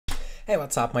Hey,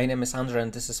 what's up? My name is Andrzej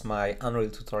and this is my Unreal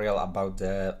tutorial about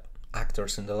the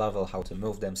actors in the level, how to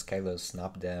move them, scale them,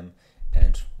 snap them,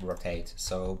 and rotate.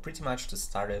 So pretty much to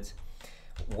start it,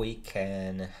 we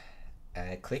can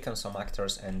click on some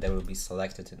actors and they will be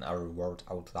selected in our world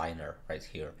outliner right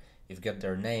here. You've got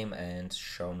their name and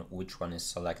shown which one is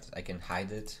selected. I can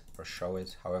hide it or show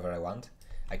it however I want.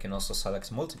 I can also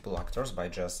select multiple actors by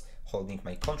just holding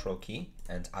my Control key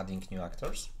and adding new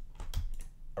actors,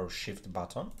 or Shift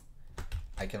button.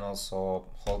 I can also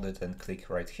hold it and click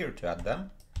right here to add them,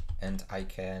 and I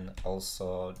can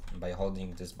also, by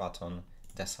holding this button,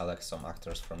 deselect some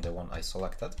actors from the one I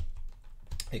selected.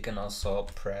 You can also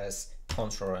press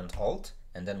Ctrl and Alt,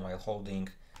 and then while holding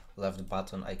left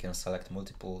button I can select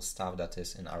multiple stuff that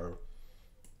is in our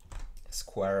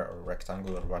square or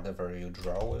rectangle or whatever you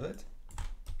draw with it.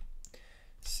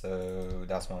 So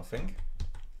that's one thing.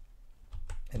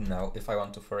 And now if I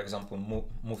want to, for example,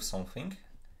 move something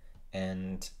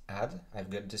and add, I've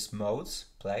got this modes,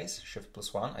 place, Shift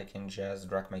 +1, I can just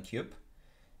drag my cube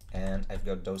and I've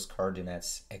got those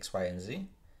coordinates X, Y, and Z.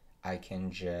 I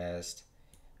can just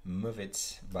move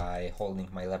it by holding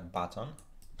my left button,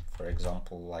 for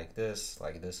example like this,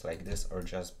 like this, like this, or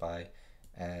just by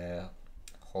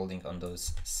holding on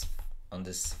this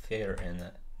sphere in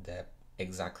the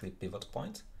exactly pivot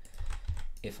point.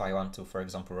 If I want to, for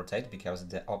example, rotate, because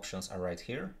the options are right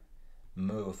here,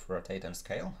 move, rotate, and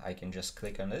scale, I can just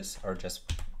click on this or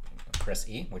just press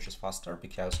E, which is faster,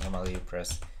 because normally you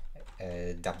press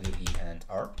W, E, and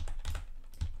R.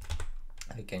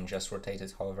 I can just rotate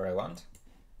it however I want.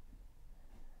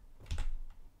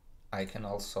 I can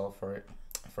also,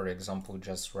 for example,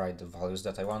 just write the values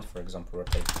that I want, for example,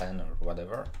 rotate 10 or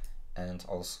whatever, and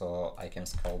also I can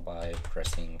scale by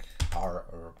pressing R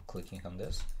or clicking on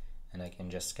this, and I can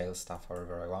just scale stuff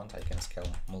however I want. I can scale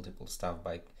multiple stuff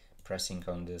by pressing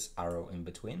on this arrow in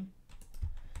between,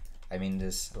 I mean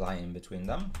this line in between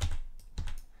them.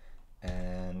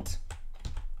 And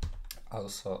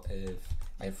also if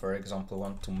I, for example,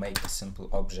 want to make a simple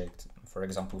object, for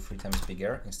example 3 times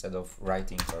bigger, instead of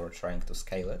writing or trying to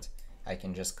scale it, I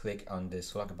can just click on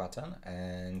this lock button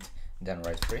and then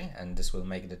write 3, and this will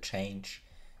make the change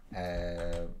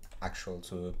actual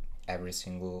to every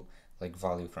single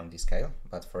value from the scale.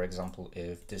 But for example,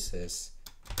 if this is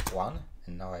 1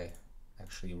 and now I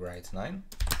actually write 9,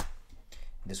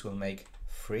 this will make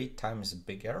 3 times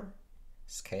bigger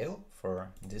scale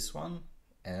for this one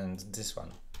and this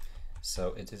one.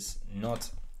 So it is not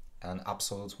an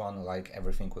absolute one like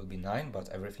everything will be 9, but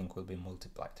everything will be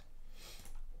multiplied.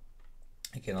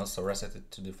 You can also reset it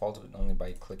to default only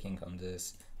by clicking on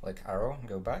this arrow,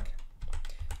 go back.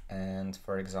 And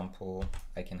for example,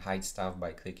 I can hide stuff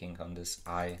by clicking on this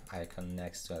eye icon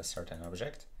next to a certain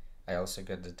object. I also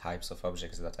get the types of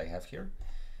objects that I have here,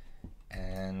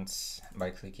 and by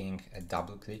clicking a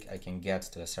double click I can get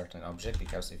to a certain object,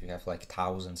 because if you have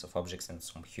thousands of objects in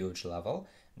some huge level,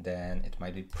 then it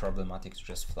might be problematic to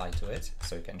just fly to it,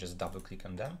 so you can just double click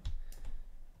on them.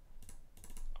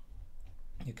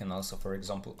 You can also, for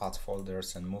example, add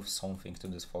folders and move something to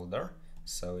this folder,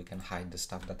 so you can hide the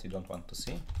stuff that you don't want to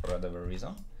see for whatever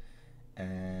reason.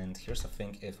 And here's the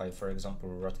thing, if I, for example,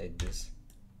 rotate this,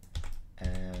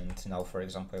 and now, for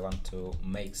example, I want to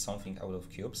make something out of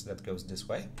cubes that goes this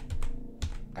way,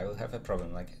 I will have a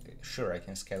problem. Sure, I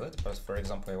can scale it, but for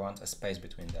example, I want a space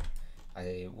between them.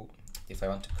 If I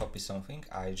want to copy something,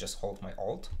 I just hold my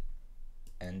Alt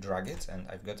and drag it, and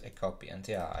I've got a copy. And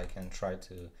yeah, I can try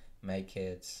to make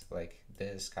it like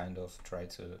this, kind of try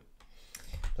to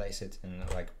place it in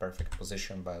perfect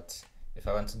position, but if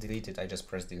I want to delete it, I just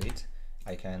press delete.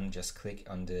 I can just click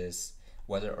on this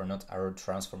whether or not our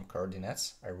transform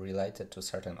coordinates are related to a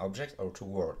certain object or to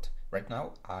world. Right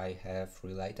now I have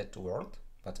related to world,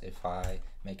 but if I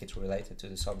make it related to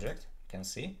this object, you can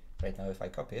see right now if I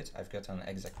copy it, I've got an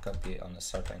exact copy on a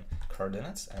certain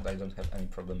coordinates, and I don't have any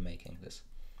problem making this.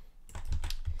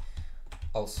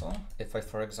 Also, if I,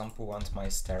 for example, want my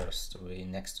stairs to be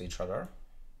next to each other,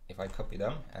 if I copy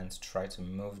them and try to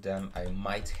move them, I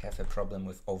might have a problem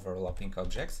with overlapping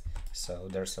objects. So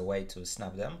there's a way to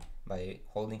snap them. By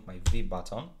holding my V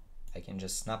button, I can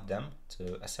just snap them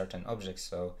to a certain object,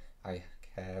 so I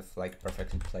have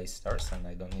perfectly placed stairs and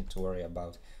I don't need to worry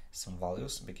about some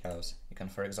values, because you can,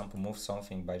 for example, move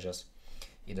something by just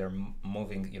either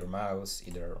moving your mouse,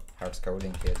 either hard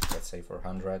coding it, let's say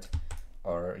 400,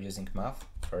 or using math,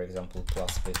 for example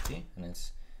 +50, and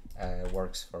it's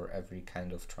works for every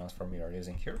kind of transform you are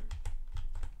using here.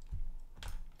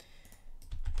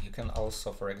 You can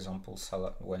also, for example,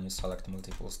 when you select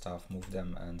multiple stuff, move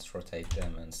them and rotate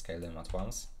them and scale them at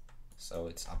once. So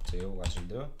it's up to you what you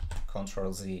do.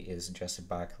 Ctrl Z is just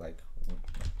back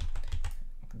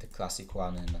the classic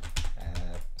one in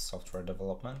software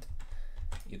development.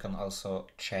 You can also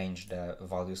change the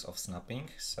values of snapping.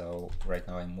 So right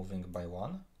now I'm moving by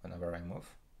 1 whenever I move,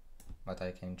 but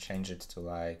I can change it to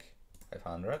like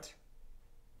 500,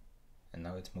 and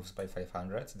now it moves by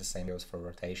 500. The same goes for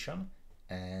rotation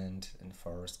and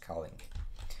for scaling.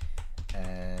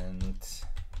 And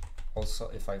also,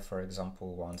 if I, for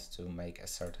example, want to make a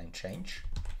certain change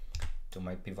to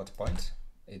my pivot point,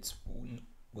 it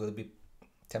will be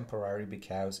temporary,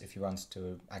 because if you want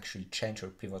to actually change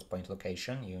your pivot point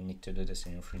location, you need to do this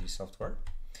in your 3D software.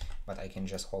 But I can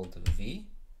just hold V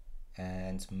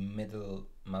and middle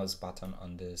mouse button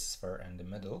on the sphere in the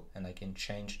middle, and I can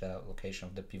change the location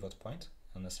of the pivot point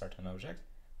on a certain object.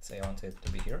 Say I want it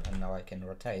to be here, and now I can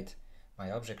rotate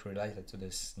my object related to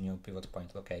this new pivot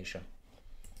point location.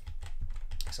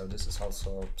 So this is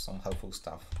also some helpful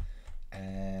stuff.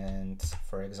 And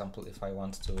for example, if I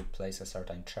want to place a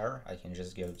certain chair, I can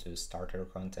just go to starter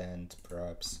content,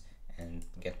 props, and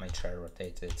get my chair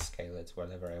rotated, scale it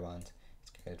whatever I want.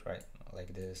 Scale it right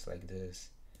like this, like this,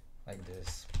 like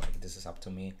this, like this is up to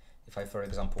me. If I, for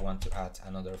example, want to add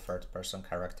another third-person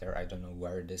character, I don't know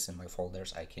where it is in my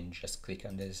folders, I can just click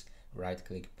on this,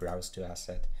 right-click, browse to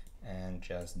asset, and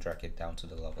just drag it down to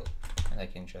the level. And I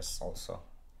can just also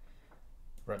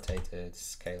rotate it,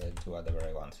 scale it, do whatever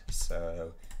I want.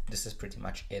 So this is pretty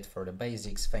much it for the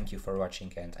basics. Thank you for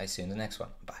watching, and I see you in the next one.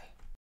 Bye.